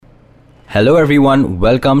Hello everyone,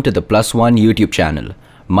 welcome to the Plus One YouTube channel.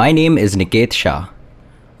 My name is Niket Shah.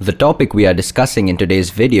 The topic we are discussing in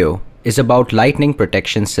today's video is about lightning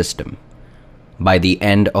protection system. By the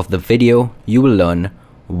end of the video, you will learn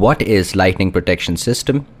what is lightning protection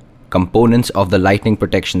system, components of the lightning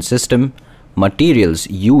protection system, materials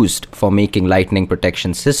used for making lightning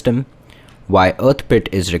protection system, why earth pit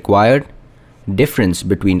is required, difference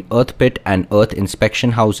between earth pit and earth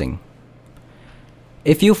inspection housing.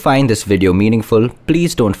 If you find this video meaningful,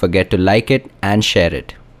 please don't forget to like it and share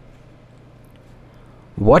it.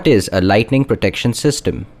 What is a lightning protection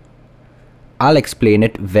system? I'll explain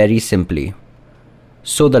it very simply.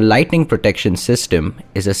 So the lightning protection system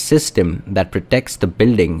is a system that protects the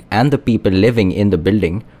building and the people living in the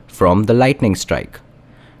building from the lightning strike.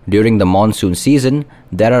 During the monsoon season,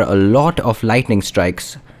 there are a lot of lightning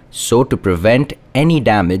strikes, so to prevent any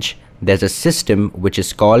damage, there's a system which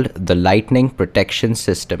is called the lightning protection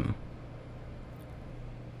system.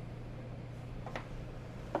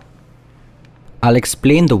 I'll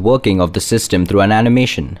explain the working of the system through an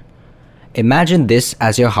animation. Imagine this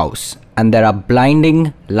as your house and there are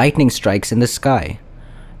blinding lightning strikes in the sky.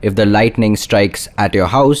 If the lightning strikes at your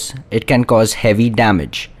house, it can cause heavy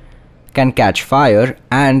damage, can catch fire,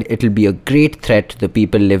 and it'll be a great threat to the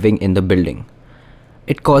people living in the building.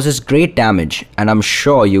 It causes great damage, and I'm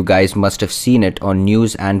sure you guys must have seen it on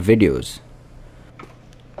news and videos.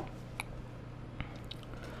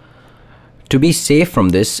 To be safe from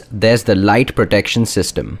this, there's the light protection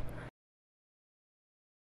system.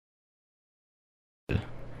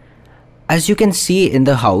 As you can see in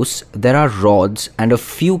the house, there are rods and a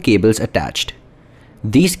few cables attached.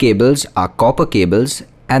 These cables are copper cables,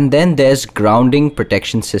 and then there's grounding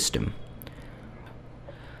protection system.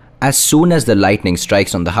 As soon as the lightning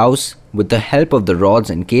strikes on the house, with the help of the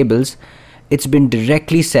rods and cables, it's been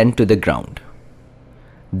directly sent to the ground.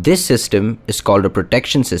 This system is called a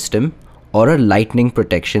protection system or a lightning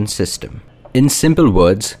protection system. In simple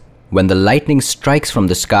words, when the lightning strikes from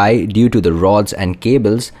the sky due to the rods and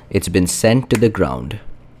cables, it's been sent to the ground.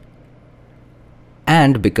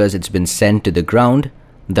 And because it's been sent to the ground,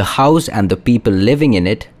 the house and the people living in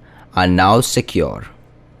it are now secure.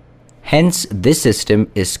 Hence, this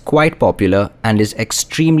system is quite popular and is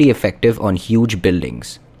extremely effective on huge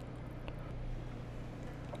buildings.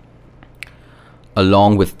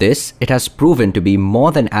 Along with this, it has proven to be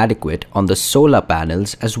more than adequate on the solar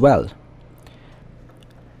panels as well.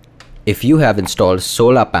 If you have installed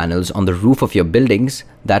solar panels on the roof of your buildings,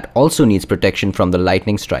 that also needs protection from the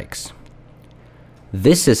lightning strikes.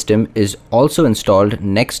 This system is also installed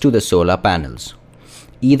next to the solar panels.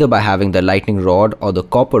 Either by having the lightning rod or the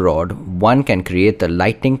copper rod, one can create the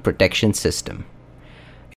lightning protection system.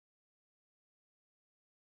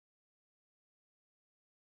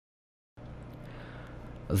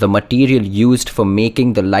 The material used for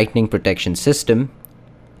making the lightning protection system,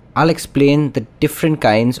 I'll explain the different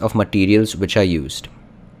kinds of materials which are used.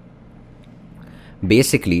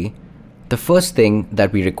 Basically, the first thing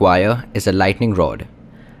that we require is a lightning rod.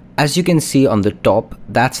 As you can see on the top,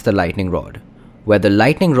 that's the lightning rod. Where the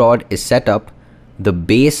lightning rod is set up, the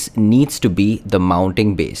base needs to be the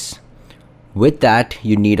mounting base. With that,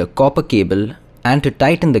 you need a copper cable, and to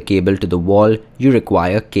tighten the cable to the wall, you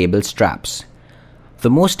require cable straps. The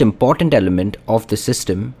most important element of the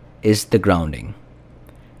system is the grounding.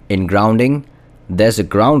 In grounding, there's a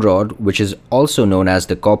ground rod which is also known as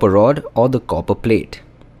the copper rod or the copper plate.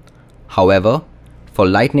 However, for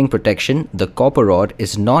lightning protection, the copper rod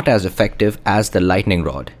is not as effective as the lightning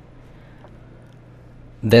rod.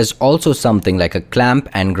 There's also something like a clamp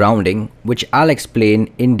and grounding, which I'll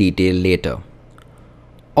explain in detail later.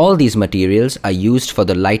 All these materials are used for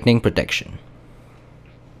the lightning protection.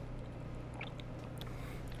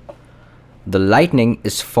 The lightning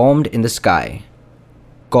is formed in the sky,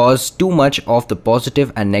 cause too much of the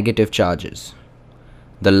positive and negative charges.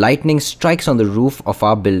 The lightning strikes on the roof of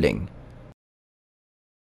our building.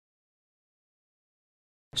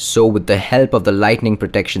 So with the help of the lightning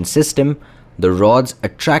protection system, the rods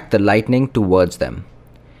attract the lightning towards them.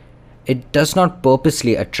 It does not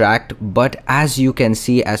purposely attract, but as you can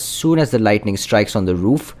see, as soon as the lightning strikes on the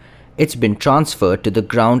roof, it's been transferred to the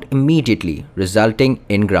ground immediately, resulting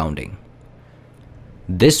in grounding.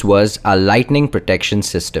 This was a lightning protection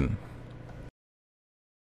system.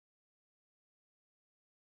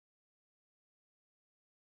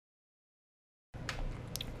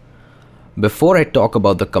 Before I talk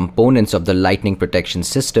about the components of the lightning protection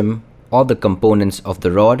system, or the components of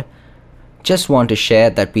the rod, just want to share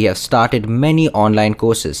that we have started many online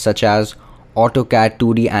courses such as AutoCAD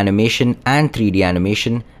 2D animation and 3D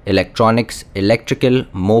animation, electronics, electrical,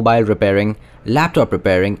 mobile repairing, laptop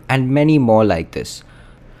repairing, and many more like this.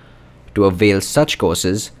 To avail such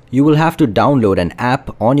courses, you will have to download an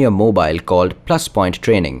app on your mobile called PlusPoint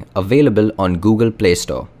Training, available on Google Play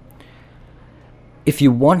Store. If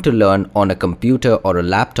you want to learn on a computer or a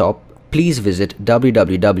laptop, please visit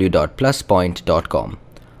www.pluspoint.com.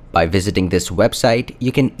 By visiting this website,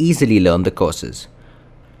 you can easily learn the courses.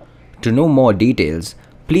 To know more details,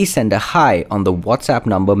 please send a hi on the WhatsApp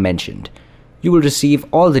number mentioned. You will receive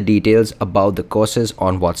all the details about the courses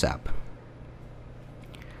on WhatsApp.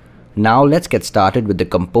 Now let's get started with the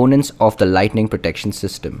components of the lightning protection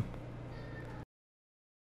system.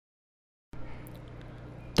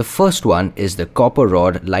 The first one is the copper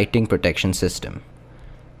rod lightning protection system.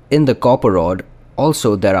 In the copper rod,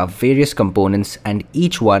 also there are various components and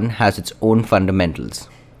each one has its own fundamentals.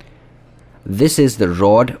 This is the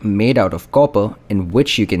rod made out of copper in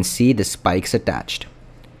which you can see the spikes attached.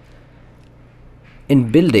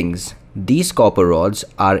 In buildings, these copper rods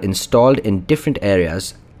are installed in different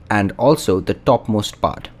areas and also the topmost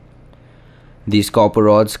part. These copper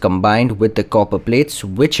rods combined with the copper plates,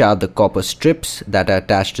 which are the copper strips that are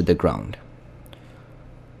attached to the ground.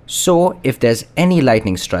 So if there's any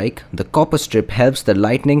lightning strike, the copper strip helps the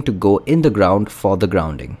lightning to go in the ground for the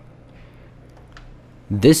grounding.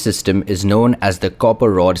 This system is known as the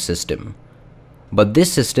copper rod system, but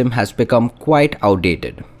this system has become quite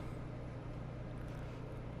outdated.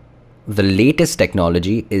 The latest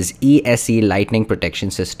technology is ESE lightning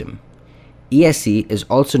protection system. ESE is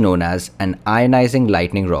also known as an ionizing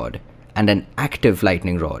lightning rod and an active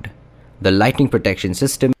lightning rod. The lightning protection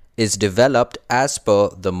system is developed as per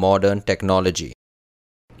the modern technology.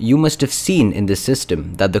 You must have seen in this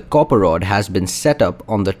system that the copper rod has been set up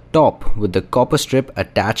on the top with the copper strip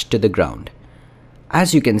attached to the ground.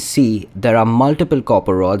 As you can see, there are multiple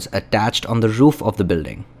copper rods attached on the roof of the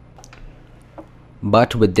building.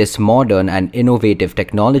 But with this modern and innovative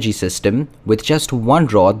technology system, with just one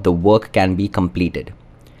rod the work can be completed.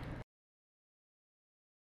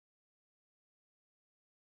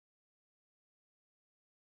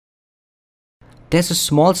 There's a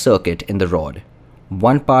small circuit in the rod.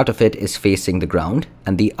 One part of it is facing the ground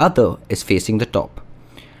and the other is facing the top.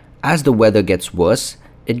 As the weather gets worse,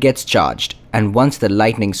 it gets charged, and once the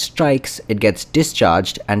lightning strikes, it gets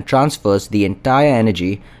discharged and transfers the entire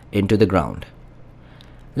energy into the ground.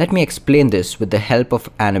 Let me explain this with the help of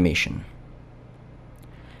animation.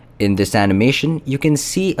 In this animation, you can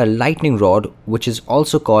see a lightning rod, which is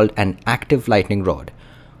also called an active lightning rod.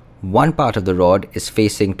 One part of the rod is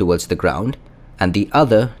facing towards the ground and the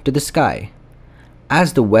other to the sky.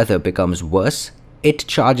 As the weather becomes worse, it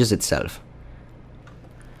charges itself.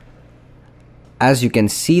 As you can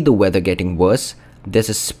see the weather getting worse, there's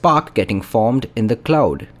a spark getting formed in the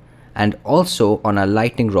cloud, and also on our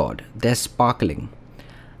lightning rod, there's sparkling.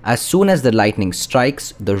 As soon as the lightning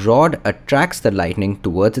strikes, the rod attracts the lightning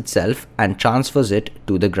towards itself and transfers it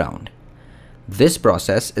to the ground. This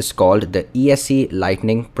process is called the ESE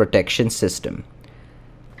lightning protection system.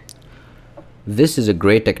 This is a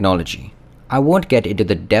great technology. I won't get into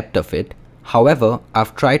the depth of it, however,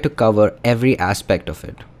 I've tried to cover every aspect of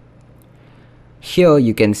it. Here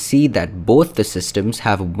you can see that both the systems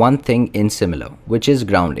have one thing in similar, which is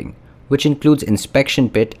grounding, which includes inspection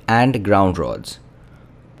pit and ground rods.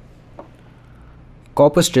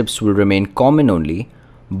 Copper strips will remain common only,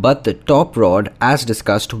 but the top rod, as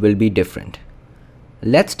discussed, will be different.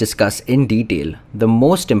 Let's discuss in detail the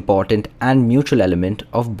most important and mutual element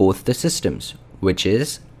of both the systems, which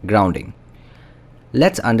is grounding.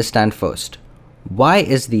 Let's understand first, why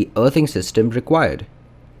is the earthing system required?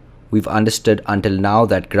 We've understood until now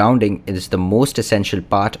that grounding is the most essential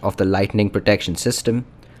part of the lightning protection system.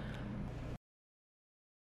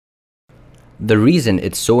 The reason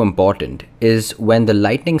it's so important is when the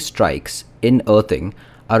lightning strikes in earthing,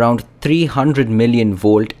 around 300 million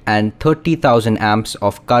volt and 30,000 amps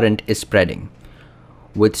of current is spreading.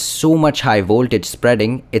 With so much high voltage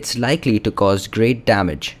spreading, it's likely to cause great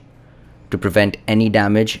damage. To prevent any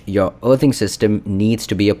damage, your earthing system needs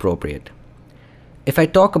to be appropriate. If I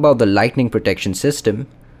talk about the lightning protection system,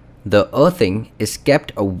 the earthing is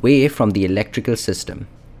kept away from the electrical system.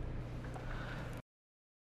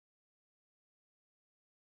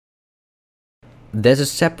 There's a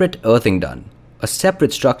separate earthing done. A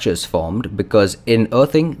separate structure is formed because in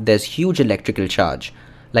earthing there's huge electrical charge,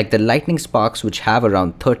 like the lightning sparks which have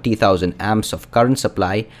around 30,000 amps of current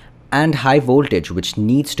supply and high voltage which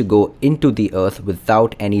needs to go into the earth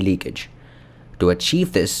without any leakage. To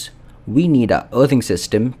achieve this, we need our earthing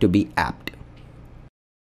system to be apt.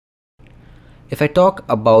 If I talk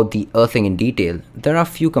about the earthing in detail, there are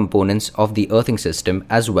few components of the earthing system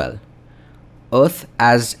as well. Earth,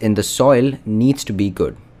 as in the soil, needs to be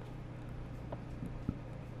good.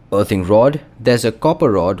 Earthing rod, there's a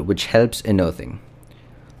copper rod which helps in earthing.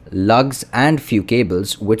 Lugs and few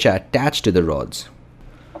cables which are attached to the rods.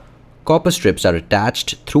 Copper strips are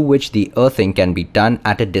attached through which the earthing can be done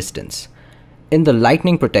at a distance. In the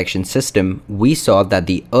lightning protection system, we saw that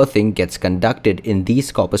the earthing gets conducted in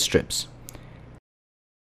these copper strips.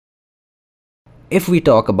 If we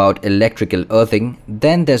talk about electrical earthing,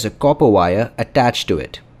 then there's a copper wire attached to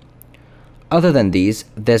it. Other than these,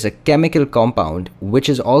 there's a chemical compound which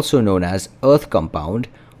is also known as earth compound,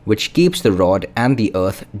 which keeps the rod and the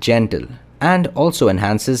earth gentle and also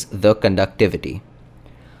enhances the conductivity.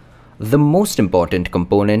 The most important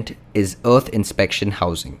component is earth inspection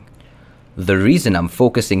housing. The reason I'm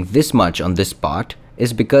focusing this much on this part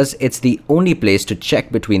is because it's the only place to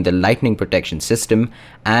check between the lightning protection system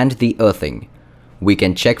and the earthing. We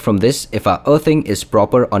can check from this if our earthing is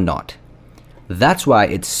proper or not. That's why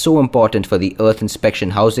it's so important for the earth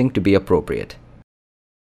inspection housing to be appropriate.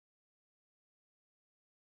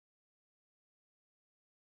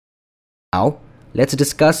 Now, let's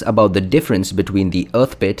discuss about the difference between the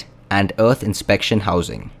earth pit and earth inspection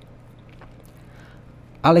housing.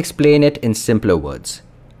 I'll explain it in simpler words.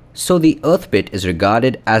 So the earth pit is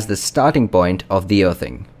regarded as the starting point of the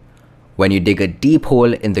earthing. When you dig a deep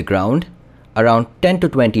hole in the ground, around 10 to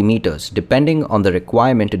 20 meters depending on the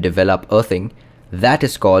requirement to develop earthing, that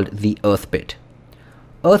is called the earth pit.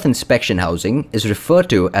 Earth inspection housing is referred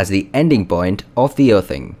to as the ending point of the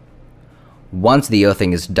earthing. Once the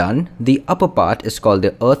earthing is done, the upper part is called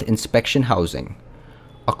the earth inspection housing.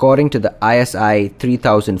 According to the ISI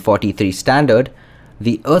 3043 standard,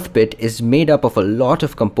 the earth pit is made up of a lot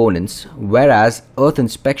of components, whereas earth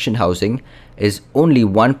inspection housing is only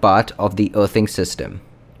one part of the earthing system.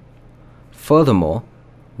 Furthermore,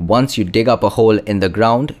 once you dig up a hole in the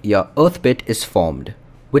ground, your earth pit is formed,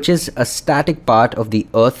 which is a static part of the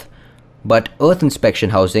earth, but earth inspection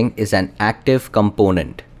housing is an active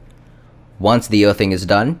component. Once the earthing is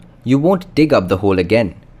done, you won't dig up the hole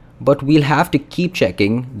again, but we'll have to keep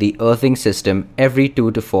checking the earthing system every 2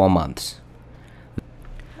 to 4 months.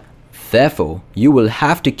 Therefore, you will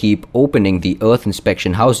have to keep opening the earth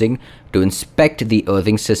inspection housing to inspect the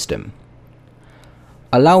earthing system.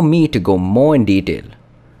 Allow me to go more in detail.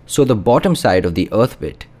 So the bottom side of the earth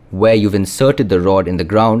pit, where you've inserted the rod in the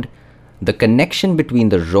ground, the connection between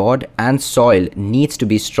the rod and soil needs to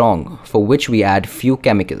be strong, for which we add few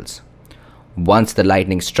chemicals. Once the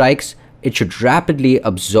lightning strikes, it should rapidly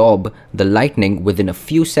absorb the lightning within a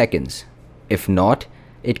few seconds. If not,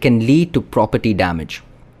 it can lead to property damage.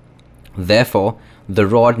 Therefore, the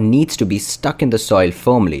rod needs to be stuck in the soil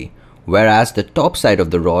firmly, whereas the top side of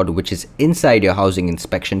the rod, which is inside your housing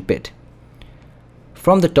inspection pit.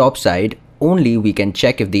 From the top side, only we can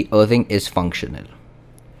check if the earthing is functional.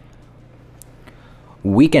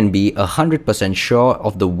 We can be 100% sure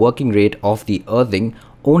of the working rate of the earthing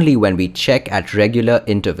only when we check at regular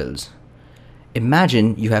intervals.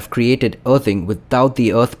 Imagine you have created earthing without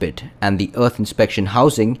the earth pit and the earth inspection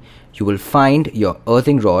housing. You will find your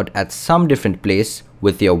earthing rod at some different place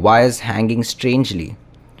with your wires hanging strangely.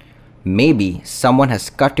 Maybe someone has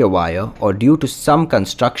cut your wire, or due to some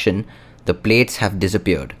construction, the plates have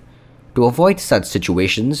disappeared. To avoid such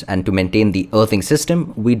situations and to maintain the earthing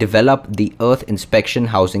system, we developed the earth inspection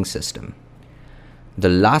housing system. The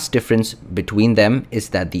last difference between them is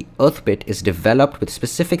that the earth pit is developed with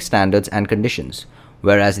specific standards and conditions,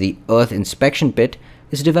 whereas the earth inspection pit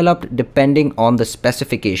is developed depending on the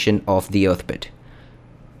specification of the earth pit.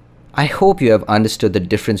 I hope you have understood the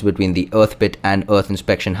difference between the earth pit and earth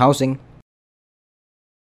inspection housing.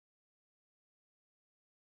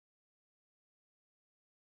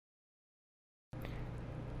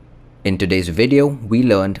 In today's video, we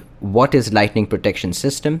learned what is lightning protection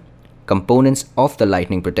system, components of the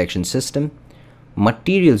lightning protection system,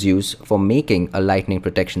 materials used for making a lightning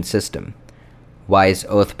protection system, why is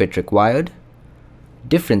earth pit required,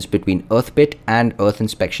 difference between earth pit and earth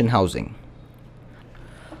inspection housing.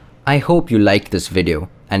 I hope you liked this video,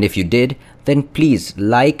 and if you did, then please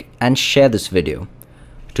like and share this video.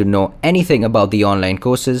 To know anything about the online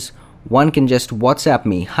courses, one can just WhatsApp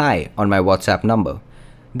me hi on my WhatsApp number.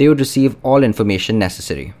 They would receive all information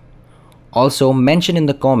necessary. Also, mention in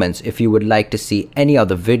the comments if you would like to see any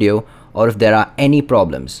other video or if there are any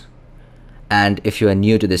problems. And if you are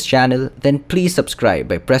new to this channel, then please subscribe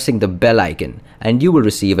by pressing the bell icon and you will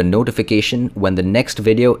receive a notification when the next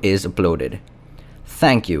video is uploaded.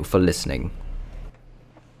 Thank you for listening.